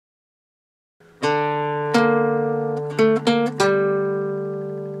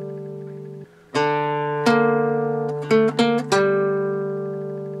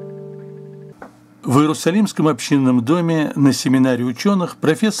Иерусалимском общинном доме на семинаре ученых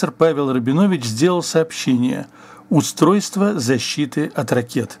профессор Павел Рабинович сделал сообщение «Устройство защиты от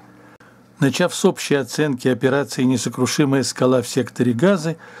ракет». Начав с общей оценки операции «Несокрушимая скала» в секторе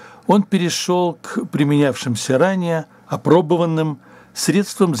Газы, он перешел к применявшимся ранее, опробованным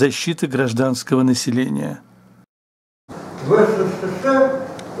средствам защиты гражданского населения. В СССР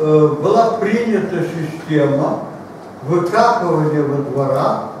была принята система выкапывания во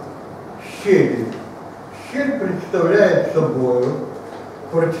дворах щели. Щель представляет собой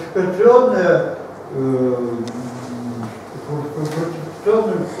фортификационную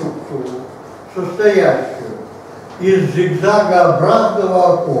структуру, состоящую из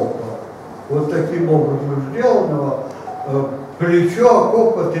зигзагообразного окопа, вот таким образом сделанного, плечо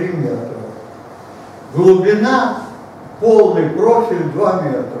окопа 3 метра. Глубина, полный профиль 2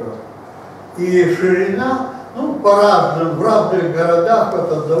 метра. И ширина, по-разному, в разных городах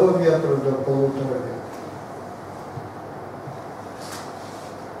от 1 метра до 1,5 метра.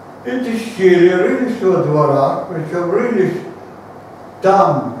 Эти щели рылись во дворах, причем рылись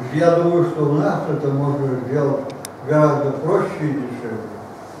там, я думаю, что у нас это можно сделать гораздо проще и дешевле.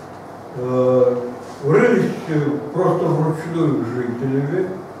 Рылись просто вручную жителями,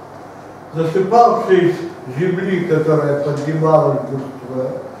 засыпался из земли, которая поднималась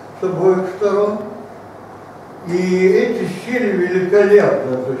густая с обоих сторон. И эти щели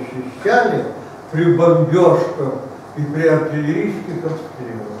великолепно защищали при бомбежках и при артиллерийских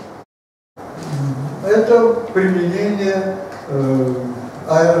обстрелах. Это применение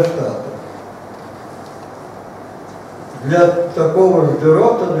аэростатов. Для такого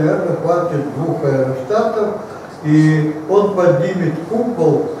вертолета, наверное, хватит 2 аэростатов, и он поднимет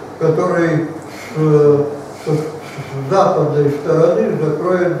купол, который с западной стороны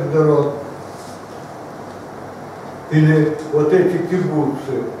закроет вертолет. Или вот эти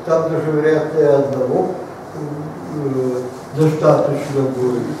кибуцы, там даже вряд ли одного достаточно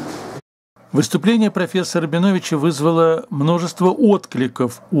будет. Выступление профессора Рабиновича вызвало множество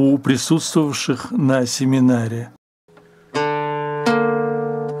откликов у присутствовавших на семинаре.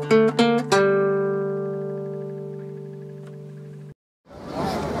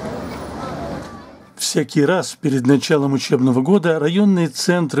 Всякий раз перед началом учебного года районные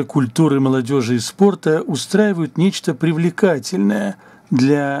центры культуры, молодежи и спорта устраивают нечто привлекательное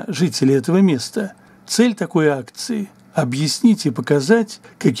для жителей этого места. Цель такой акции – объяснить и показать,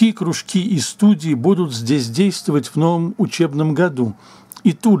 какие кружки и студии будут здесь действовать в новом учебном году,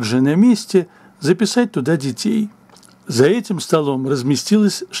 и тут же на месте записать туда детей. За этим столом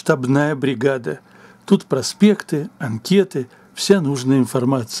разместилась штабная бригада. Тут проспекты, анкеты, вся нужная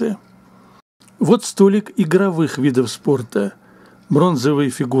информация. Вот столик игровых видов спорта. Бронзовые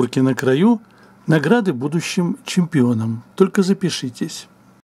фигурки на краю, награды будущим чемпионам. Только запишитесь.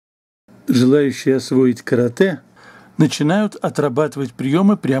 Желающие освоить карате начинают отрабатывать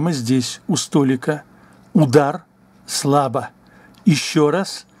приемы прямо здесь, у столика. Удар – слабо. Еще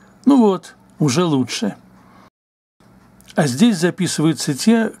раз – уже лучше. А здесь записываются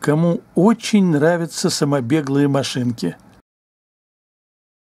те, кому очень нравятся самобеглые машинки.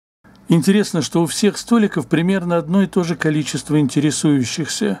 Интересно, что у всех столиков примерно одно и то же количество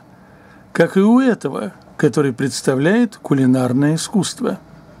интересующихся, как и у этого, который представляет кулинарное искусство.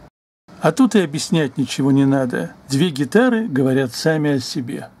 А тут и объяснять ничего не надо. 2 гитары говорят сами о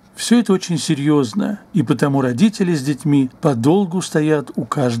себе. Все это очень серьезно, и потому родители с детьми подолгу стоят у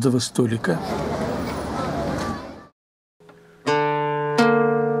каждого столика.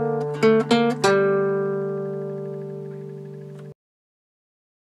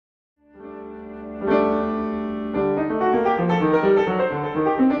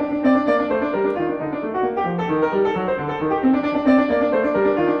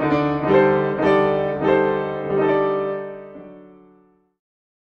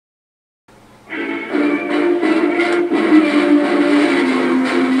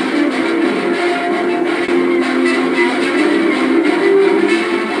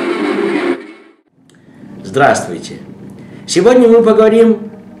 Здравствуйте! Сегодня мы поговорим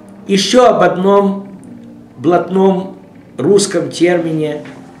еще об одном блатном русском термине,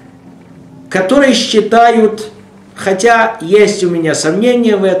 который считают, хотя есть у меня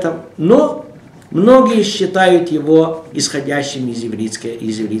сомнения в этом, но многие считают его исходящим из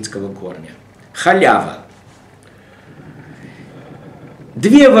ивритского корня. Халява.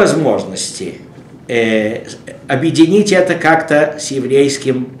 2 возможности объединить это как-то с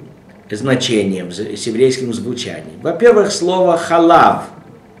еврейским значением, с еврейским звучанием. Во-первых, слово халав.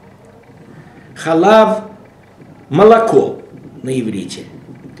 Халав – молоко на иврите.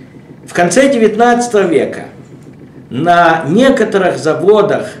 В конце XIX века на некоторых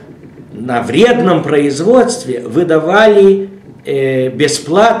заводах на вредном производстве выдавали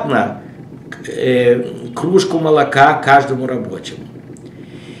бесплатно кружку молока каждому рабочему.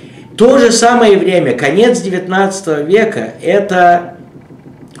 В то же самое время, конец XIX века, это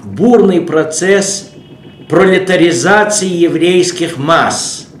бурный процесс пролетаризации еврейских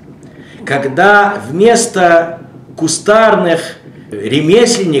масс, когда вместо кустарных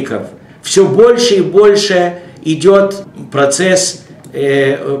ремесленников все больше и больше идет процесс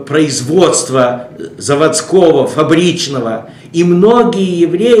производства заводского, фабричного, и многие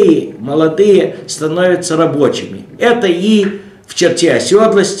евреи, молодые, становятся рабочими. Это и в черте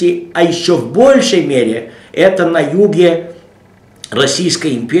оседлости, а еще в большей мере это на юге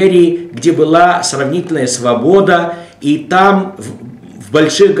Российской империи, где была сравнительная свобода, и там в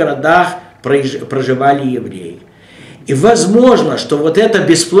больших городах проживали евреи. И возможно, что вот это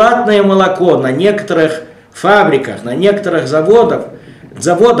бесплатное молоко на некоторых фабриках, на некоторых заводах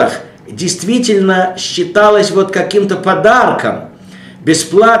действительно считалось вот каким-то подарком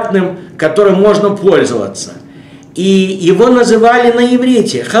бесплатным, которым можно пользоваться. И его называли на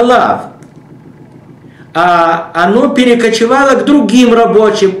иврите халав. А оно перекочевало к другим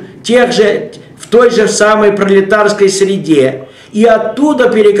рабочим, в той же самой пролетарской среде. И оттуда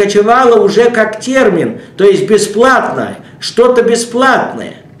перекочевало уже как термин, то есть бесплатное, что-то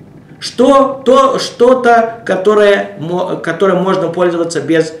бесплатное. Что-то, которым можно пользоваться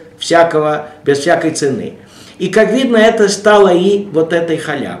без всякой цены. И, как видно, это стало и вот этой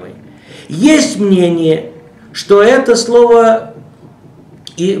халявой. Есть мнение, что это слово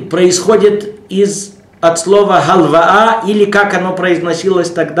происходит от слова галваа, или как оно произносилось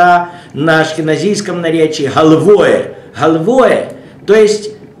тогда на ашкеназийском наречии, галвое. Галвое, то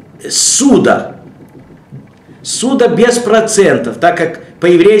есть суда. Суда без процентов, так как по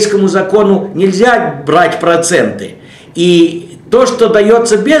еврейскому закону нельзя брать проценты. И то, что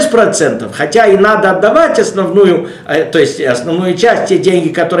дается без процентов, хотя и надо отдавать основную часть, те деньги,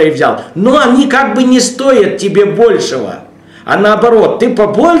 которые я взял, но они как бы не стоят тебе большего. А наоборот, ты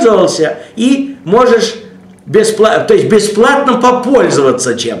попользовался и можешь бесплатно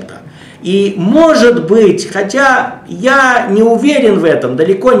попользоваться чем-то. И может быть, хотя я не уверен в этом,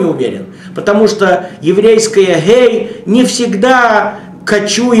 далеко не уверен, потому что еврейское «гей» не всегда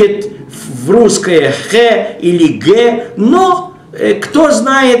кочует в русское «х» или «г», но кто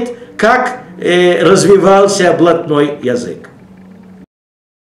знает, как развивался блатной язык.